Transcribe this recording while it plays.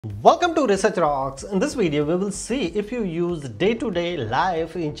Welcome to Research Rocks. In this video we will see if you use day-to-day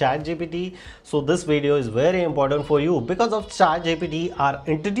life in ChatGPT. So this video is very important for you because of ChatGPT are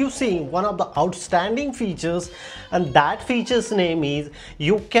introducing one of the outstanding features, and that feature's name is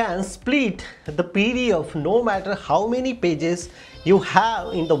you can split the PDF no matter how many pages you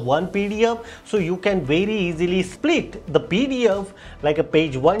have in the one PDF. So you can very easily split the PDF like a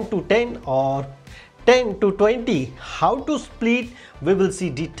page 1 to 10 or 10 to 20. How to split, we will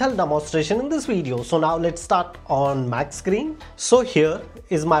see detailed demonstration in this video. So now let's start on Mac screen. So here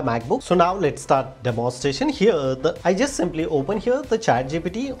is my MacBook. So now let's start demonstration. Here I just simply open here the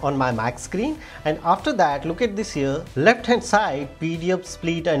ChatGPT on my Mac screen, and after that look at this here left hand side PDF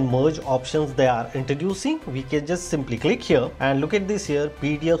split and merge options they are introducing. We can just simply click here and look at this here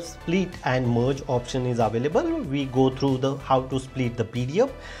PDF split and merge option is available. We go through the how to split the PDF.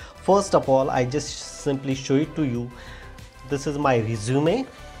 First of all, I just simply show it to you. This is my resume,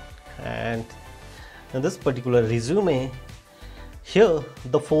 and in this particular resume here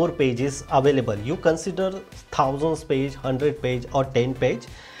the 4 pages available. You consider thousands page, 100 page or 10 page.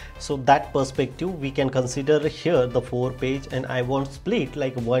 So that perspective we can consider here the 4 page, and I want split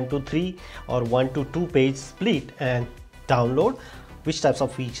like 1 to 3 or 1 to 2 page split and download which types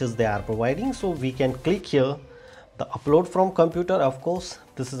of features they are providing. So we can click here the upload from computer. Of course,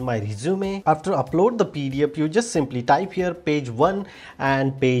 this is my resume. After upload the PDF, you just simply type here page 1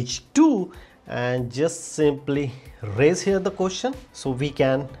 and page 2 and just simply raise here the question. So we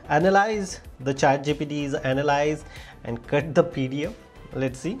can analyze, the ChatGPT is analyze and cut the PDF.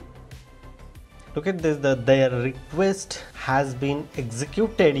 Let's see. Look at this, their request has been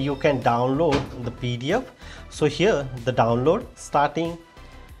executed. You can download the PDF. So here the download starting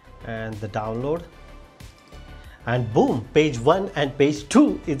and the download, and boom, page 1 and page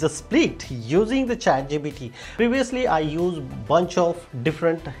 2 is a split using the ChatGPT. Previously I used bunch of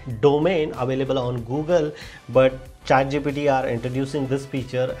different domain available on Google, but ChatGPT are introducing this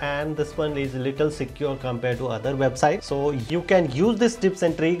feature, and this one is a little secure compared to other websites. So you can use these tips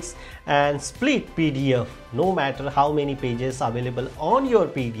and tricks and split PDF no matter how many pages available on your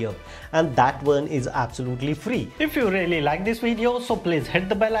PDF, and that one is absolutely free. If you really like this video, so please hit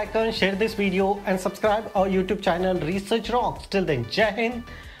the bell icon, share this video and subscribe our YouTube channel Research Rocks. Till then, Jai Hind,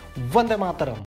 Vande Mataram.